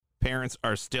Parents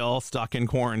are still stuck in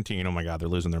quarantine. Oh my God, they're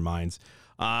losing their minds.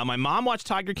 My mom watched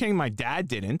Tiger King. My dad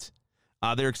didn't.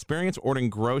 Their experience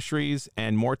ordering groceries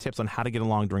and more tips on how to get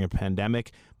along during a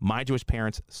pandemic. My Jewish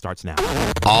Parents starts now.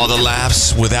 All the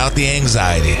laughs without the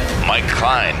anxiety. Mike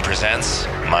Klein presents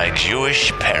My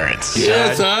Jewish Parents.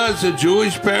 Yes, it's a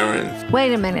Jewish parent.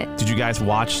 Wait a minute. Did you guys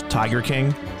watch Tiger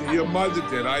King? Your mother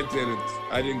did. I didn't.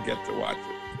 I didn't get to watch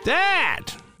it.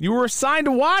 Dad, you were assigned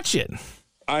to watch it.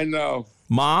 I know.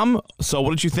 Mom, so what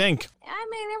did you think? I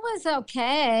mean, it was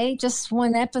okay. Just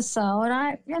one episode.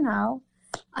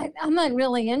 I'm not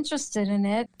really interested in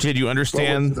it. Did you What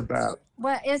understand? was it about?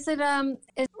 What is it?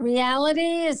 Is reality?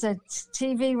 Is it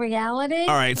TV reality?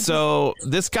 All right, so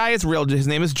this guy is real. His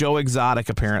name is Joe Exotic,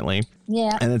 apparently.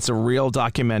 Yeah. And it's a real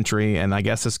documentary. And I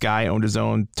guess this guy owned his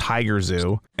own tiger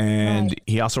zoo. And Right.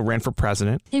 he also ran for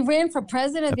president. He ran for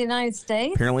president of the United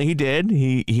States. Apparently he did.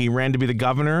 He ran to be the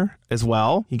governor as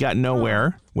well. He got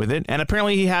nowhere with it. And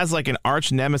apparently he has like an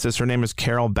arch nemesis. Her name is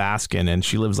Carol Baskin, and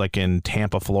she lives like in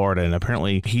Tampa, Florida. And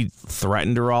apparently he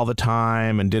threatened her all the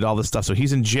time and did all this stuff. So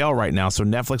he's in jail right now. So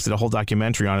Netflix did a whole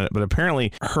documentary on it. But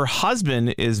apparently her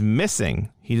husband is missing.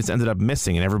 He just ended up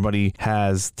missing, and everybody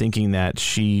has thinking that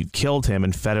she killed him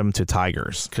and fed him to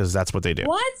tigers because that's what they do.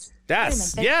 What?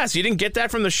 Yes, Wait a minute. yes. You didn't get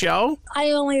that from the show?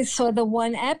 I only saw the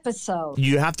one episode.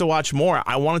 You have to watch more.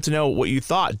 I wanted to know what you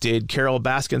thought. Did Carol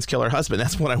Baskins kill her husband?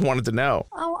 That's what I wanted to know.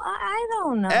 Oh, I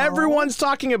don't know. Everyone's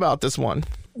talking about this one.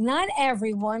 Not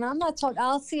everyone. I'm not talking.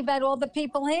 I'll see about all the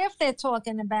people here if they're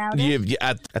talking about it.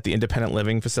 At the independent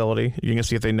living facility, you're gonna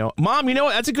see if they know. Mom, you know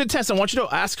what? That's a good test. I want you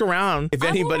to ask around if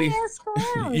anybody. I'm gonna ask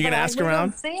around. You're gonna ask we around?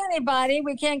 don't see anybody.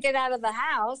 We can't get out of the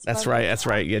house. That's but right. That's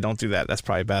right. Yeah, don't do that. That's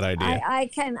probably a bad idea.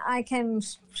 I can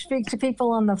speak to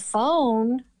people on the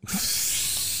phone.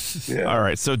 Yeah. All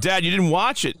right. So, Dad, you didn't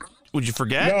watch it. Would you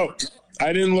forget? No,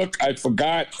 I didn't look. I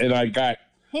forgot, and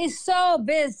He's so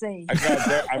busy.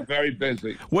 I'm very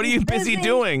busy. What are you busy Busy.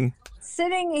 doing?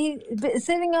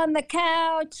 Sitting on the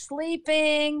couch,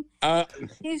 sleeping.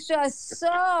 He's just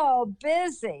so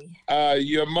busy.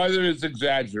 Your mother is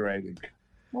exaggerating.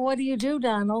 Well, what do you do,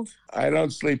 Donald? I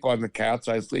don't sleep on the couch.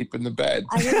 I sleep in the bed.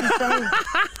 I didn't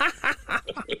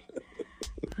say.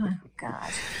 Oh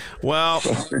God! Well,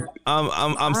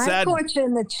 I'm I sad. caught you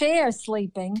in the chair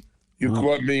sleeping. You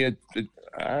caught me at.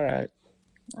 All right.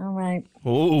 All right.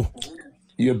 Ooh.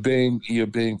 You're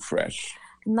being fresh.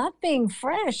 Not being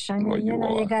fresh. I mean, Well, you you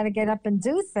are. got to get up and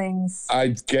do things.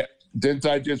 Didn't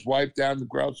I just wipe down the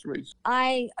groceries?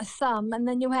 Some, and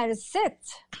then you had to sit.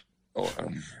 Oh,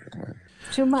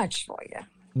 Too much for you.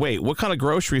 Wait, what kind of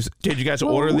groceries did you guys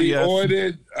order? we The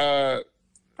ordered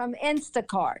From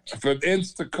Instacart. from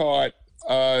Instacart.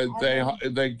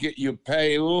 They get you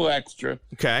pay a little extra,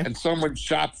 okay. and someone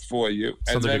shops for you,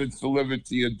 So and they're then good. it's delivered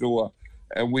to your door.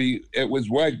 And it was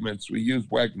Wegmans. We used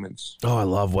Wegmans. Oh, I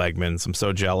love Wegmans. I'm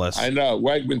so jealous. I know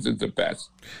Wegmans is the best.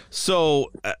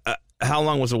 So, how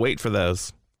long was the wait for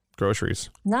those groceries?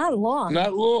 Not long.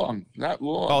 Not long.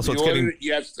 Oh, so we it's ordered getting- it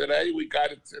yesterday. We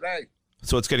got it today.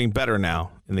 So it's getting better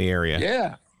now in the area.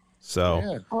 Yeah. So,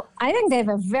 Yeah. Well, I think they have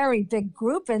a very big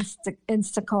group,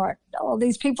 Instacart. All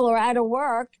these people are out of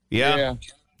work. yeah.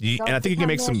 Yeah. And I think you can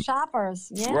make become some. their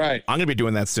shoppers. Yeah. Right. I'm going to be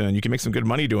doing that soon. You can make some good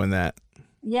money doing that.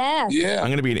 Yes. Yeah. I'm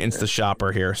going to be an Insta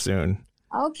shopper here soon.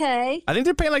 Okay. I think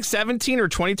they're paying like $17 or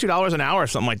 $22 an hour or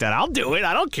something like that. I'll do it.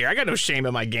 I don't care. I got no shame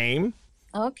in my game.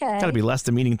 Okay. Got to be less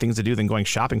demeaning things to do than going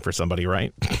shopping for somebody,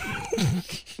 right?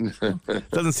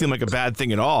 Doesn't seem like a bad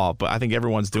thing at all, but I think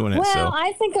everyone's doing it. Well, So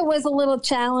I think it was a little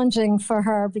challenging for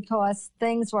her because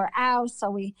things were out.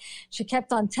 So she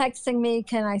kept on texting me,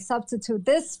 "Can I substitute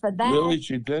this for that?" Really,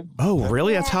 she did. oh,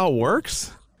 really? That's how it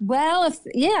works? Well,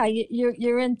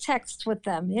 you're in text with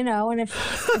them, and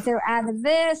if they're out of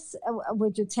this,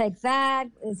 would you take that?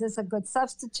 Is this a good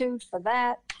substitute for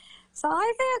that? So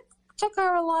I think it took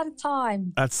her a lot of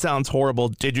time. That sounds horrible.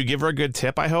 Did you give her a good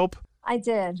tip, I hope? I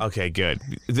did. Okay, good.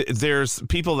 There's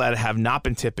people that have not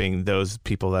been tipping those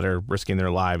people that are risking their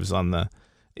lives in the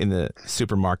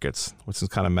supermarkets, which is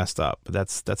kind of messed up. But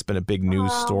that's been a big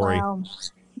news story. Well,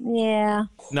 yeah.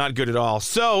 Not good at all.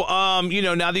 So, now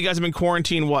that you guys have been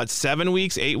quarantined, what, 7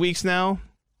 weeks, 8 weeks now?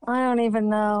 I don't even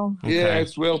know. Yeah,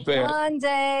 it's real bad. One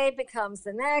day becomes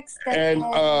the next day.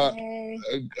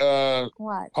 And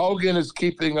What? Hogan is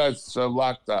keeping us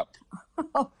locked up.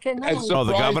 Okay, no. And Oh,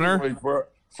 the governor? surprisingly,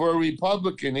 For a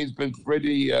Republican, he's been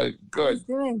pretty good, He's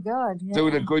doing good. Yeah.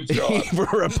 doing a good job. For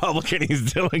a Republican,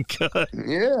 he's doing good.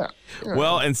 Yeah.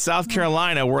 Well, in South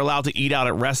Carolina, we're allowed to eat out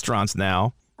at restaurants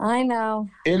now. I know.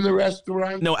 In the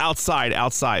restaurant? No, outside.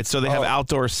 So they have Oh.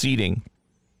 outdoor seating.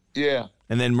 Yeah.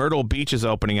 And then Myrtle Beach is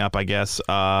opening up, I guess.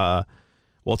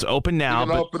 Well, it's open now. You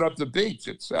can But open up the beach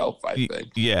itself, I think.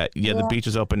 yeah, the beach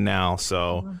is open now.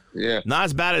 So Yeah. not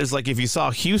as bad as like if you saw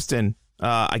Houston,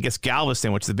 I guess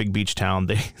Galveston, which is a big beach town,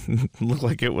 they looked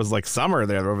like it was like summer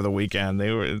there over the weekend.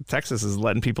 Texas is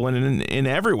letting people in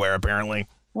everywhere, apparently.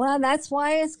 Well, that's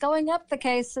why it's going up, the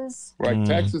cases. Right.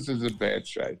 Texas is in bad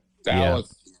shape.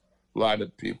 Dallas, a lot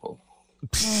of people.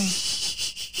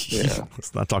 Yeah.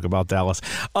 Let's not talk about Dallas.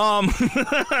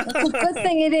 It's a good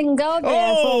thing you didn't go there.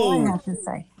 That's all I have to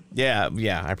say. Yeah.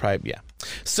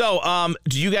 So,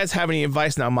 do you guys have any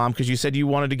advice now, Mom? Because you said you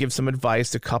wanted to give some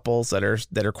advice to couples that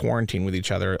are quarantined with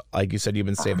each other. Like you said, you've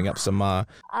been saving up some.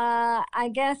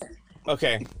 I guess.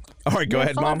 Okay. All right. Go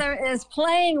ahead, Mom. Father is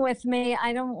playing with me.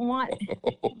 I don't want.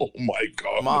 Oh my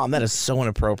God. Mom, that is so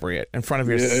inappropriate in front of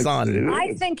your son.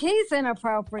 I think he's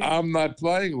inappropriate. I'm not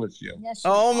playing with you. Yes,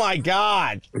 Oh my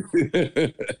God.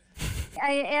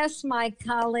 I asked my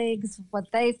colleagues what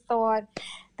they thought.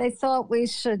 They thought we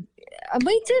should.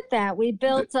 We did that. We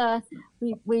built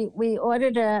we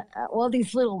ordered all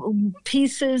these little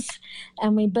pieces,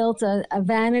 and we built a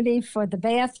vanity for the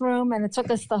bathroom, and it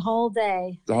took us the whole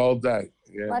day. The whole day.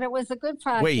 Yeah. But it was a good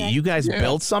project. Wait, you guys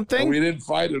built something? We didn't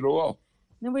fight at all.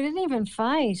 No, we didn't even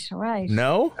fight. Right?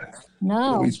 No.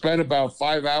 No. We spent about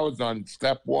 5 hours on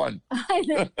step one.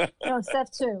 No, step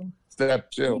two.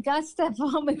 Step two. We got step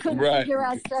one. We couldn't Right. figure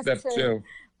out step two.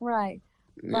 Right.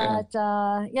 Yeah.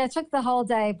 But it took the whole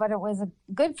day, but it was a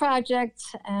good project,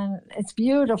 and it's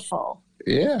beautiful.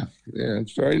 Yeah.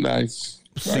 It's very nice.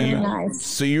 Very nice.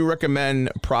 So you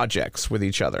recommend projects with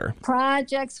each other?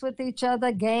 Projects with each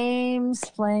other, games,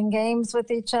 playing games with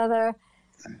each other.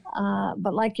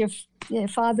 But like your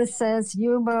father says,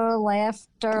 humor,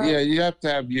 laughter. Yeah, you have to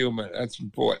have humor. That's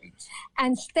important.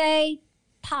 And stay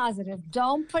positive.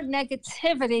 Don't put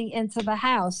negativity into the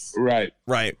house. Right.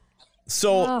 Right.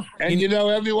 So, Oh, And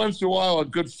every once in a while, a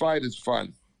good fight is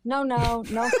fun. no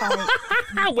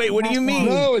fight. wait, what do you mean?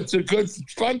 No, it's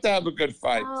fun to have a good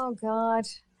fight. Oh, God.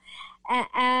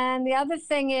 And the other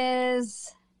thing is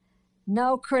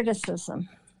no criticism.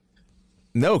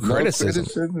 No No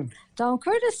criticism. Don't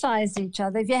criticize each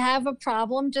other. If you have a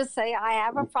problem, just say, I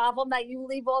have a problem, that you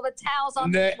leave all the towels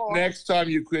on the floor. Next time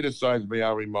you criticize me,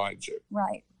 I'll remind you.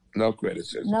 Right. No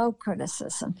criticism. No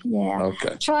criticism. Yeah.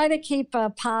 Okay. Try to keep a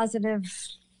positive,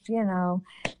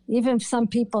 even some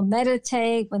people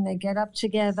meditate when they get up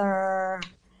together,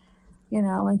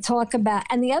 and talk about.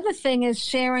 And the other thing is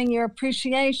sharing your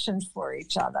appreciation for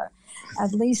each other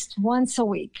at least once a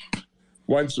week.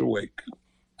 Once a week.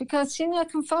 Because, you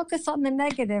can focus on the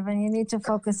negative and you need to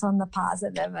focus on the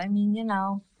positive. I mean,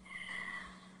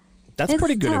 That's It's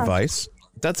pretty good tough. advice.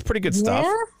 That's pretty good stuff.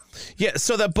 Yeah. Yeah,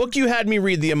 so that book you had me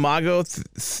read, the Imago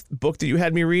book that you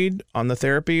had me read on the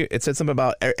therapy, it said something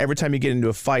about every time you get into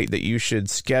a fight that you should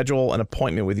schedule an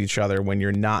appointment with each other when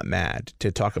you're not mad to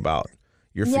talk about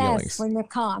your feelings. Yes, when you're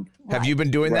calm. Have you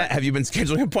been doing that? Have you been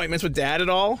scheduling appointments with Dad at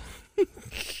all?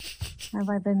 Have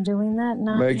I been doing that?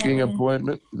 No. Making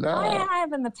appointment? No. I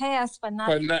have in the past, but not.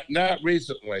 But not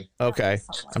recently. Okay.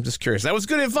 I'm just curious. That was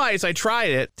good advice. I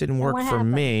tried it. Didn't work what for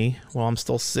happened? me. Well, I'm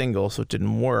still single, so it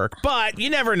didn't work. But you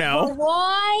never Well, know.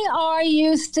 why are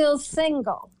you still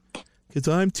single? Because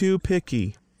I'm too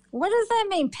picky. What does that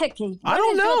mean, picky? I What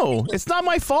don't is your know. picky? It's not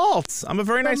my fault. I'm a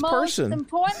very nice The person. most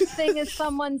important thing is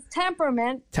someone's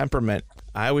temperament. Temperament.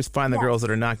 I always find the Yes. girls that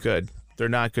are not good. They're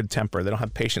not good temper. They don't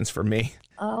have patience for me.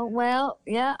 Oh, well,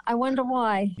 yeah, I wonder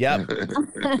why. Yep.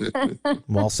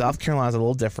 Well, South Carolina's a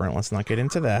little different. Let's not get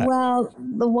into that. Well,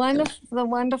 the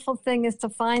wonderful thing is to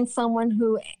find someone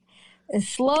who is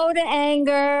slow to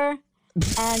anger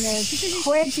and is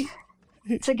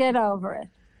quick to get over it.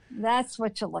 That's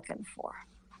what you're looking for.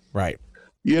 Right.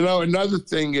 Another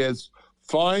thing is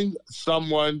find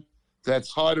someone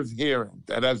that's hard of hearing,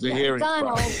 that has a hearing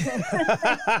Donald,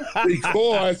 problem.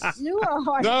 Because you are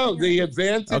hard. no, the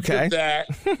advantage Okay. of that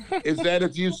is that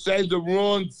if you say the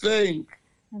wrong thing,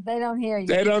 They don't hear you.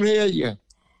 they don't hear you.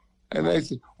 And they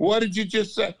say, what did you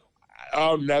just say?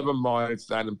 Oh, never mind.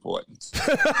 It's not important.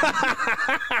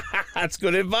 That's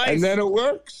good advice. And then it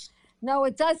works. No,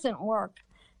 it doesn't work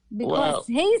because Well,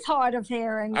 he's hard of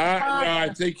hearing. No, I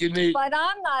think you need. But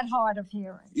I'm not hard of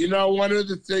hearing. One of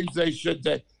the things they should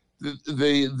to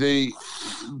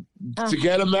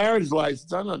get a marriage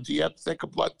license, I don't know. Do you have to take a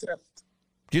blood test?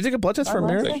 Do you take a blood test for Oh, I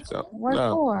marriage? think so. What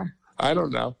No, for? I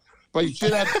don't know. But you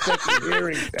should have to take a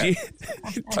hearing Do you-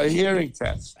 test. A hearing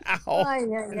test. Ow. Ay,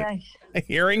 ay, ay. A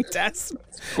hearing test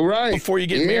Right. before you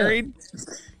get Yeah. married?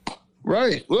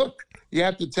 Right. Look, you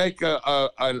have to take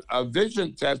a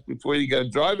vision test before you get a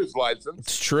driver's license.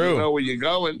 It's true. You know where you're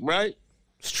going, right?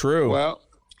 It's true. Well,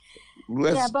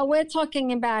 Yeah, but we're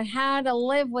talking about how to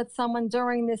live with someone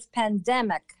during this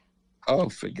pandemic. Oh,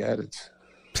 forget it.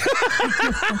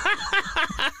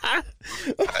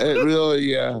 It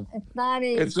really, It's not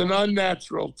easy. it's an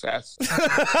unnatural test.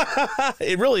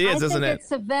 It really is, I isn't think it?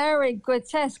 it's a very good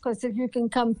test because if you can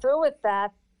come through with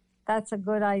that, that's a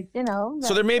good idea.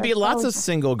 So there may be that lots of shows-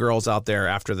 single girls out there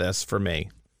after this for me.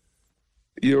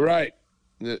 You're right.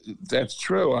 That's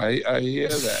true. I hear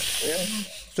that. Yeah.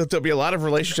 So there'll be a lot of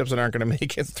relationships that aren't going to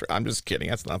make it through. I'm just kidding.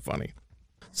 That's not funny.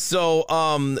 So,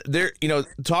 there,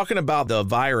 talking about the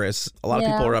virus, a lot of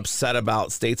people are upset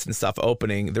about states and stuff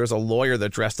opening. There's a lawyer that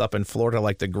dressed up in Florida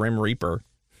like the Grim Reaper,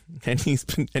 and he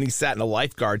sat in a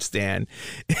lifeguard stand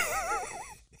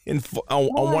on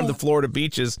one of the Florida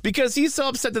beaches because he's so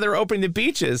upset that they're opening the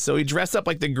beaches. So he dressed up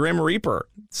like the Grim Reaper.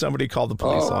 Somebody called the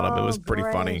police on him. It was pretty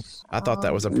funny. I thought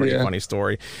that was a pretty funny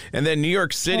story. And then New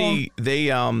York City, they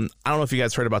I don't know if you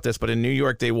guys heard about this, but in New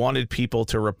York, they wanted people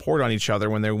to report on each other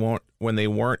when they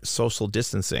weren't social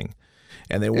distancing.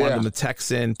 And they wanted them to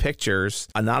text in pictures,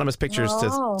 anonymous pictures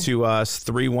to us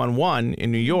 311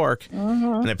 in New York.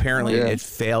 And apparently it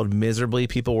failed miserably.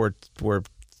 People were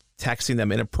texting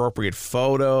them inappropriate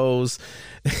photos.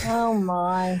 Oh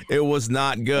my! It was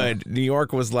not good. New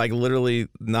York was like literally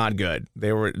not good.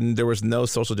 There was no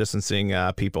social distancing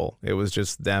people. It was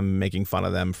just them making fun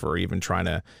of them for even trying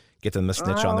to get them to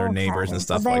snitch on their neighbors and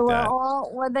stuff like that.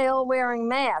 Were they all wearing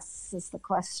masks? Is the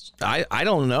question. I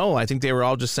don't know. I think they were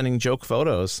all just sending joke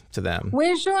photos to them.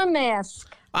 Where's your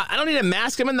mask? I don't need a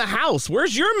mask. I'm in the house.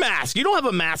 Where's your mask? You don't have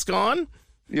a mask on.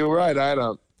 You're right. I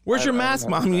don't. Where's your mask,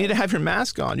 Mom? You need to have your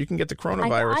mask on. You can get the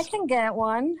coronavirus. I can get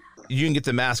one. You can get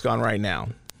the mask on right now.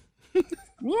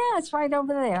 Yeah, it's right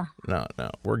over there. No,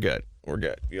 we're good. We're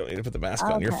good. You don't need to put the mask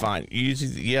on. You're Okay. fine.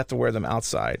 You have to wear them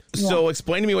outside. So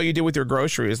explain to me what you did with your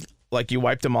groceries. Like you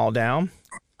wiped them all down?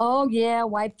 Oh yeah,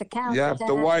 wipe the counter. You have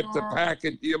to wipe the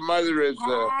package. Your mother is.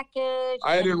 package.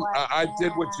 I didn't. wipe I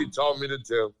did what that. she told me to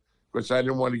do because I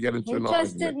didn't want to get into You an just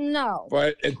argument. didn't know.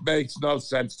 But it makes no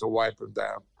sense to wipe them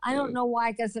down. I don't know why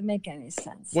it doesn't make any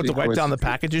sense. What, to wipe down the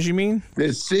packages, you mean?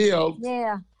 They're sealed.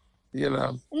 Yeah.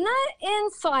 Not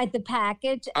inside the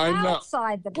package, I know.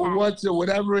 outside the Well, package.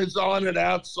 whatever is on it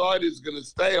outside is going to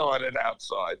stay on it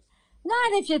outside.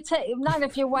 Not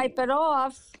if you wipe it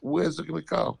off. Where's it going to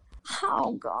go?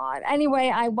 Oh God.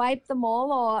 Anyway, I wiped them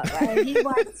all off. He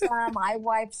wiped some, I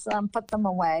wiped some, put them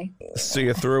away. So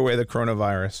you threw away the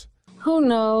coronavirus. Who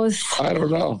knows? I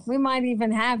don't know. We might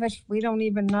even have it. We don't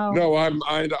even know. No, I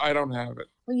don't have it.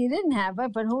 Well, you didn't have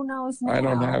it, but who knows now? I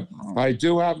don't have. I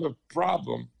do have a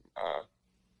problem.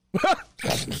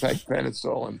 Have to take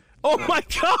penicillin. Oh my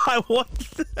God! What?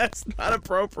 That's not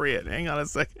appropriate. Hang on a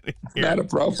second. Here. Not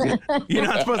appropriate. You're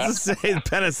not supposed to say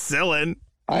penicillin.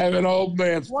 I have an old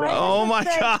man's What? problem. Oh my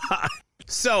God!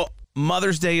 So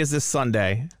Mother's Day is this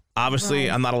Sunday. Obviously,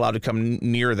 Right. I'm not allowed to come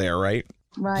near there, right?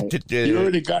 Right. You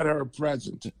already got her a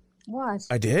present. What?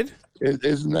 I did.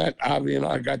 Isn't that Avi and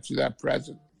I got you that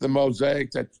present? The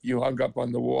mosaic that you hung up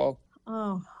on the wall.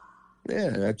 Oh. Yeah,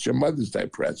 that's your Mother's Day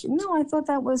present. No, I thought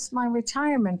that was my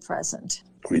retirement present.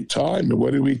 Retirement?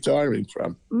 What are you retiring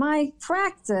from? My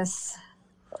practice.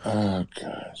 Oh,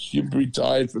 gosh. You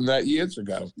retired from that years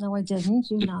ago. No, I didn't.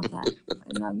 You know that.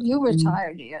 No, you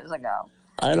retired years ago.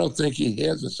 I don't think he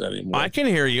hears us anymore. I can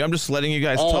hear you. I'm just letting you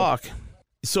guys talk.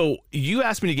 So you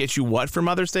asked me to get you what for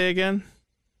Mother's Day again?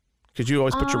 Because you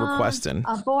always put your request in.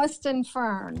 A Boston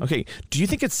fern. Okay. Do you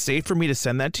think it's safe for me to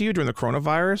send that to you during the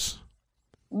coronavirus?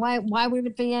 Why would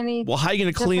it be any? Well, how are you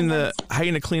going to clean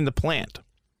the plant?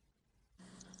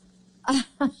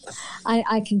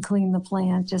 I can clean the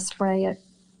plant. Just spray it.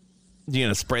 You're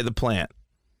going to spray the plant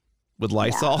with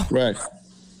Lysol? Right.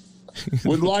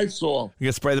 With Lysol. You're going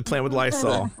to spray the plant with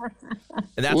Lysol.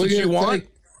 And that's We're what you gonna want? take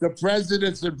the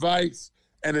president's advice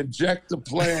and inject the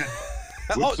plant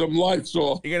with some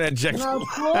Lysol. You're going to inject No,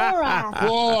 Clorox.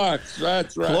 Clorox,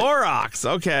 that's right. Clorox.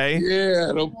 Okay.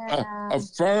 Yeah, Yeah. a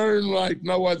fern like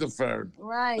no other fern.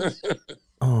 Right.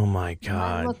 Oh, my I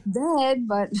God. look dead,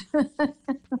 but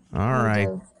All right.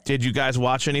 do. Did you guys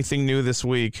watch anything new this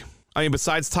week? I mean,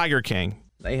 besides Tiger King.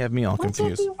 They have me all what did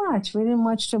confused. we watch? We didn't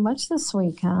watch too much this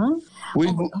week, huh?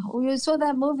 You saw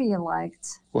that movie you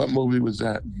liked. What movie was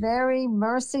that?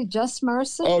 Just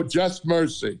Mercy. Oh, Just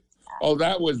Mercy. Oh,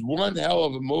 that was one hell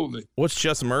of a movie. What's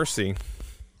Just Mercy?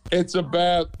 It's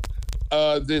about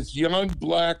this young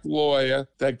black lawyer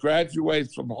that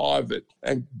graduates from Harvard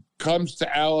and comes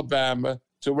to Alabama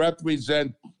to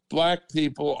represent black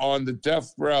people on the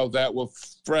death row that were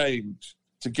framed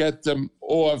to get them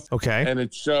off. Okay. And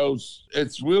it shows,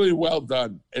 it's really well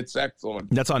done. It's excellent.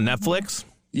 That's on Netflix?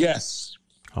 Yes.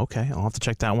 Okay. I'll have to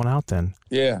check that one out then.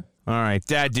 Yeah. All right,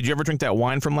 Dad, did you ever drink that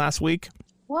wine from last week?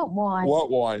 What wine?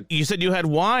 What wine? You said you had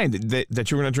wine,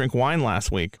 that you were going to drink wine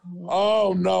last week.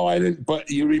 Oh, no, I didn't. But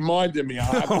you reminded me. I'll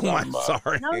have I'm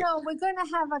sorry. No, we're going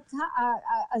to have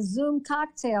a Zoom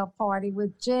cocktail party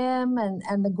with Jim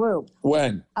and the group.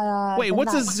 When? Wait,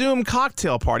 what's a Zoom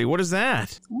cocktail party? What is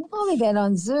that? Well, we get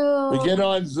on Zoom. We get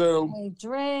on Zoom. We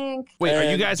drink. Wait, are you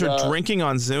And, guys are drinking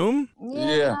on Zoom?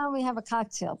 Yeah. We have a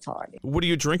cocktail party. What are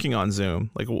you drinking on Zoom?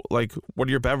 Like, what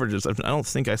are your beverages? I don't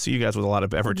think I see you guys with a lot of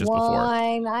beverages before.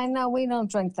 Wine. I know we don't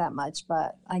drink that much,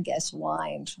 but I guess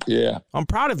wine. Yeah. I'm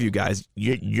proud of you guys.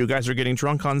 You guys are getting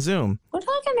drunk on Zoom. We're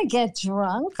not going to get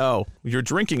drunk. Oh, you're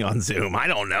drinking on Zoom. I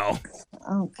don't know.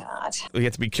 Oh, God. You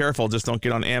have to be careful. Just don't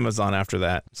get on Amazon after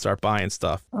that. Start buying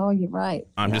stuff. Oh, you're right.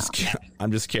 I'm just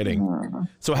kidding.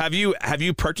 So have you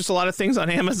purchased a lot of things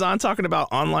on Amazon? Talking about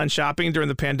online shopping during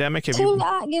the pandemic. Have you?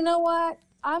 You know what?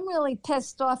 I'm really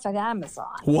pissed off at Amazon.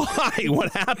 Why?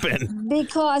 What happened?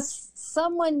 Because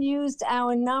someone used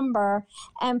our number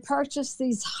and purchased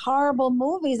these horrible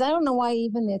movies. I don't know why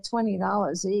even they're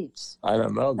 $20 each. I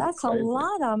don't know. That's a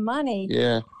lot of money.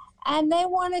 Yeah. And they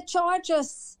want to charge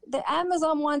us. The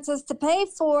Amazon wants us to pay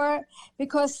for it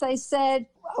because they said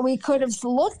we could have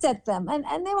looked at them. And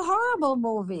they were horrible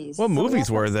movies. What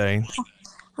movies were they?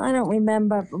 I don't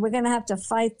remember. But we're going to have to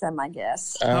fight them, I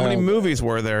guess. How many movies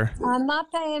were there? I'm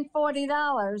not paying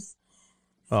 $40.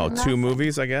 Oh, 2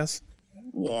 movies, I guess.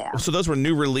 Yeah. So those were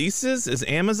new releases? Does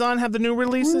Amazon have the new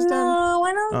releases then? No,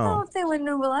 I don't know if they were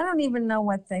new. I don't even know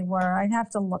what they were. I'd have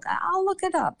to look. I'll look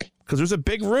it up. Because there's a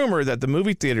big rumor that the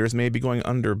movie theaters may be going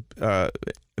out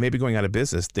of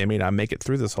business. They may not make it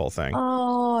through this whole thing.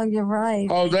 Oh, you're right.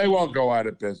 Oh, they won't go out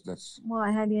of business.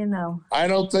 Why? How do you know? I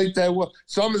don't think they will.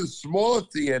 Some of the smaller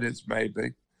theaters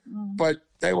maybe, but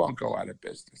they won't go out of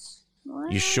business.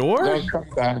 You sure? They'll come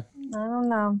back. I don't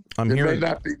know. I'm There may hearing.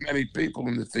 not be many people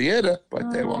in the theater, but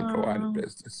they won't go out of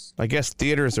business. I guess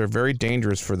theaters are very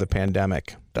dangerous for the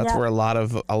pandemic. That's Yeah. where a lot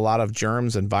of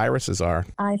germs and viruses are.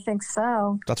 I think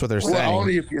so. That's what they're Well, saying.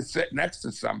 only if you sit next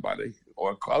to somebody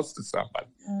or close to somebody.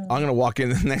 I'm gonna walk in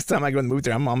the next time I go in the movie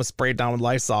theater. I'm gonna spray it down with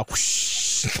Lysol.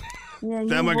 Whoosh. Yeah,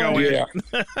 Then you we're would. going.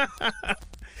 Yeah.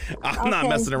 I'm not Okay.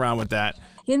 messing around with that.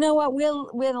 You know what?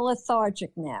 We're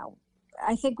lethargic now.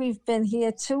 I think we've been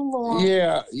here too long.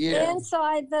 Yeah.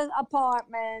 Inside the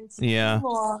apartment. Yeah. Too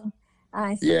long.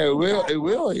 I think Yeah, we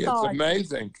really. It's lethargic.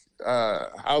 amazing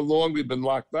how long we've been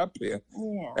locked up here.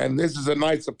 Yeah. And this is a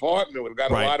nice apartment. We've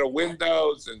got Right. a lot of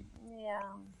windows and,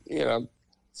 Yeah.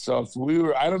 so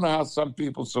if I don't know how some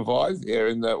people survive here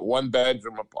in that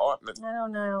 1-bedroom apartment. I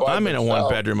don't know. By I'm in a themselves.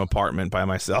 1-bedroom apartment by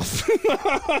myself.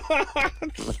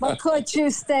 But could you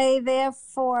stay there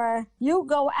you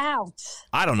go out?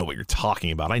 I don't know what you're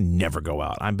talking about. I never go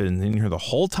out. I've been in here the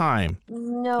whole time.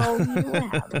 No, you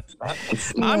haven't.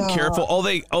 I'm careful. Oh,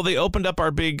 they opened up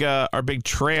our big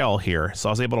trail here, so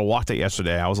I was able to walk that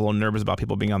yesterday. I was a little nervous about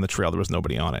people being on the trail. There was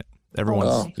nobody on it.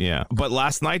 Everyone's yeah. But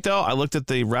last night though, I looked at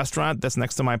the restaurant that's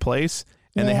next to my place,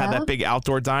 and they had Yeah? that big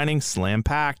outdoor dining, slam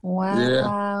packed.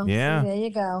 Wow. Yeah. See, there you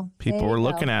go. People were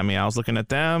looking at me. I was looking at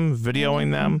them,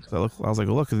 videoing them. So I was like,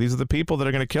 look, these are the people that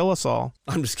are going to kill us all.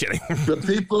 I'm just kidding. The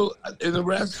people in the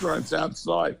restaurants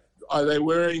outside, are they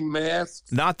wearing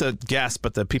masks? Not the guests,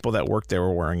 but the people that worked there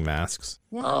were wearing masks.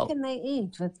 Yeah, how Oh. can they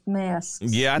eat with masks?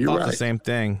 Yeah, I You're thought the right. same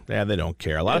thing. Yeah, they don't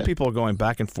care. A lot of Yeah. people are going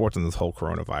back and forth on this whole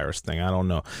coronavirus thing. I don't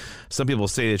know. Some people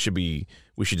say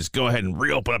we should just go ahead and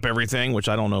reopen up everything, which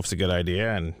I don't know if it's a good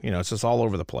idea. And, it's just all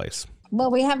over the place. Well,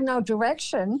 we have no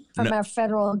direction from our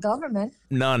federal government.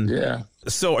 None. Yeah.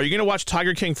 So are you going to watch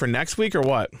Tiger King for next week or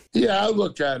what? Yeah, I'll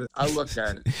look at it.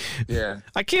 Yeah.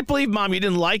 I can't believe, Mom, you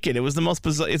didn't like it. It's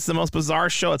the most bizarre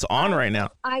show it's on right now.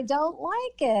 I don't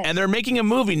like it. And they're making a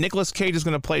movie. Nicolas Cage is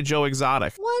going to play Joe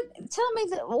Exotic. What? Tell me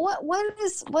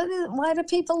why do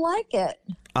people like it?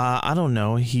 I don't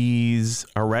know. He's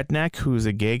a redneck who's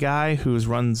a gay guy who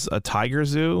runs a tiger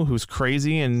zoo, who's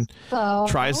crazy and So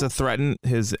tries to threaten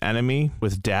his enemy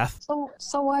with death.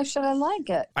 So why should I like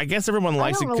it? I guess everyone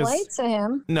likes I it don't relate to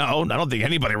him. No, I don't think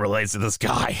anybody relates to this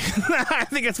guy. I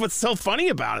think that's what's so funny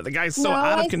about it. The guy's so No,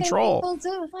 out I of control. Think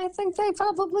people do. I think they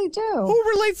probably do. Who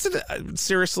relates to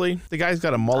seriously? The guy's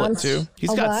got a mullet too.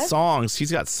 He's a got what? songs.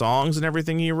 He's got songs and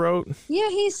everything he wrote. Yeah,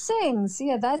 he sings.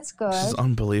 Yeah, that's good. This is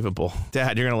unbelievable.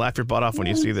 Dad, you're gonna laugh your butt off when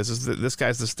you see this. This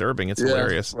guy's disturbing. It's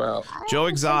hilarious. Well, Joe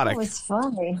Exotic. It was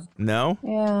funny. No?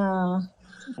 Yeah.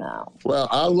 No. well,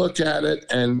 I'll look at it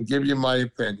and give you my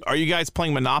opinion. Are you guys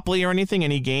playing Monopoly or anything?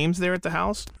 Any games there at the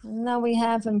house? No, we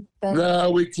haven't been.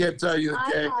 No, we can't tell you the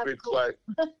I game have we play.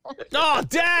 Oh,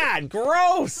 Dad,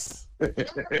 gross.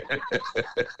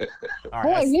 All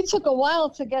Boy, right, you took a while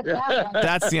to get that one.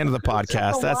 that's the end of the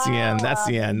podcast. That's the end. That's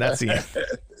the end. That's the end.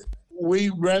 We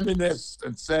reminisced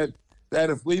and said that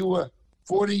if we were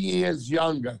 40 years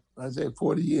younger, I say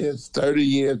 40 years, 30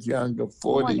 years younger,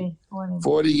 40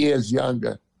 years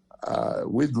younger,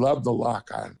 we'd love to lock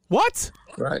on, What?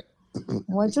 right?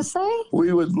 What'd you say?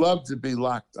 We would love to be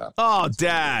locked up. Oh,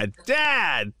 Dad.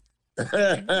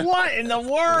 What in the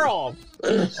world?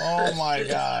 Oh my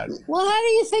God. Well, how do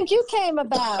you think you came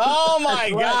about? Oh my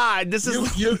That's right. God. This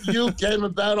is You came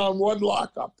about on one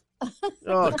lockup,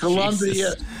 oh, Columbia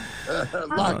Jesus. lockup.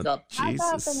 How about the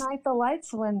Jesus. night the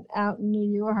lights went out in New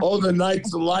York? Oh, the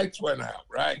nights the lights went out,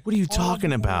 right? What are you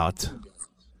talking about?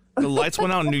 The lights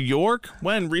went out in New York?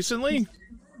 When? Recently?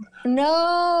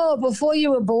 No, before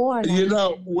you were born. You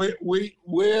know, we're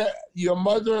your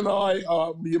mother and I,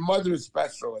 your mother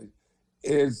especially,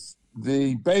 is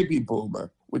the baby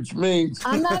boomer, which means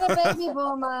I'm not a baby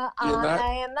boomer. You're not?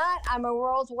 I am not. I'm a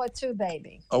World War II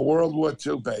baby. a World War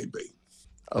II baby.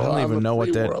 I don't even I'm a know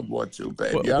what that- World War II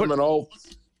baby. What- I'm an old.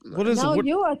 What is No, what,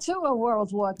 you are too a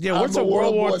World War II. yeah, what's I'm a a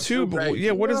World War World II? War II baby.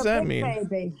 Yeah, what does You're a that big mean?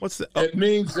 Baby. What's the It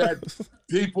means that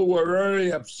people were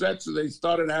very upset, so they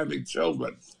started having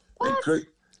children.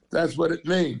 That's what it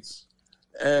means.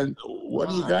 And what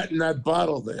do you got in that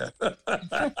bottle there?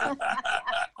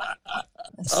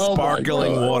 Oh, my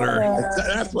sparkling God. water?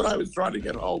 That's what I was trying to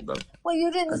get hold of. Well,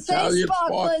 you didn't say Italian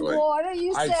sparkling sparkling. water.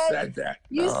 You I said, said that.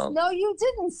 no, you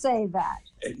didn't say that.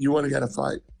 You want to get a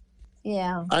fight?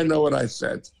 Yeah, I know what I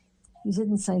said. you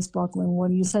didn't say sparkling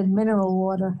water. You said mineral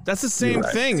water. That's the same You're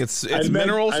right. thing. It's I meant-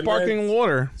 mineral I meant- sparkling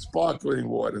water. Sparkling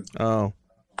water. Oh.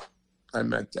 I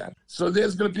meant that. So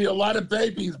there's going to be a lot of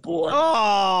babies born.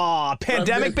 Oh,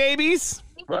 pandemic this- babies?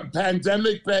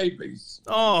 Pandemic babies.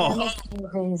 Oh,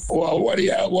 Babies. Well,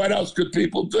 what else could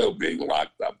people do being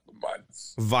locked up for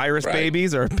months? virus Right.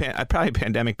 babies or probably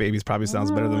pandemic babies probably sounds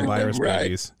better than virus Right.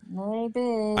 babies.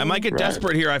 Maybe. I might get Right.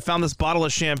 desperate here. I found this bottle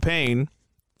of champagne.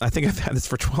 I think I've had this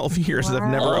for 12 years and I've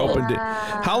never Wow. opened it.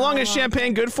 How long is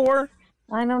champagne good for?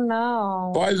 I don't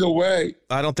know. By the way,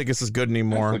 I don't think this is good I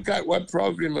anymore. forgot what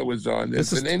program it was on. There's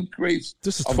This is- an increase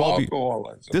this is of 12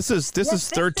 alcoholism. This is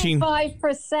 13.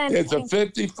 55%. It's a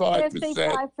 55%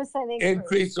 55%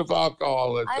 increase of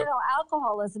alcoholism. I don't know,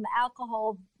 alcoholism,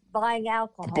 buying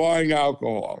alcohol. Buying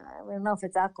alcohol. I don't know if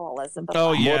it's alcoholism, but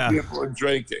Oh buying- yeah. More people are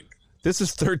drinking. This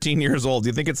is 13 years old. Do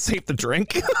you think it's safe to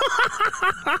drink?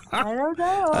 I don't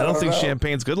know. I don't think know.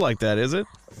 champagne's good like that, is it?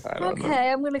 I don't know.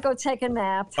 Okay, I'm going to go take a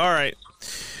nap. All right.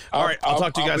 All right. I'll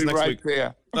talk to you guys be next right week.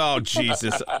 There. Oh,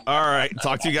 Jesus. All right.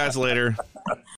 Talk to you guys later.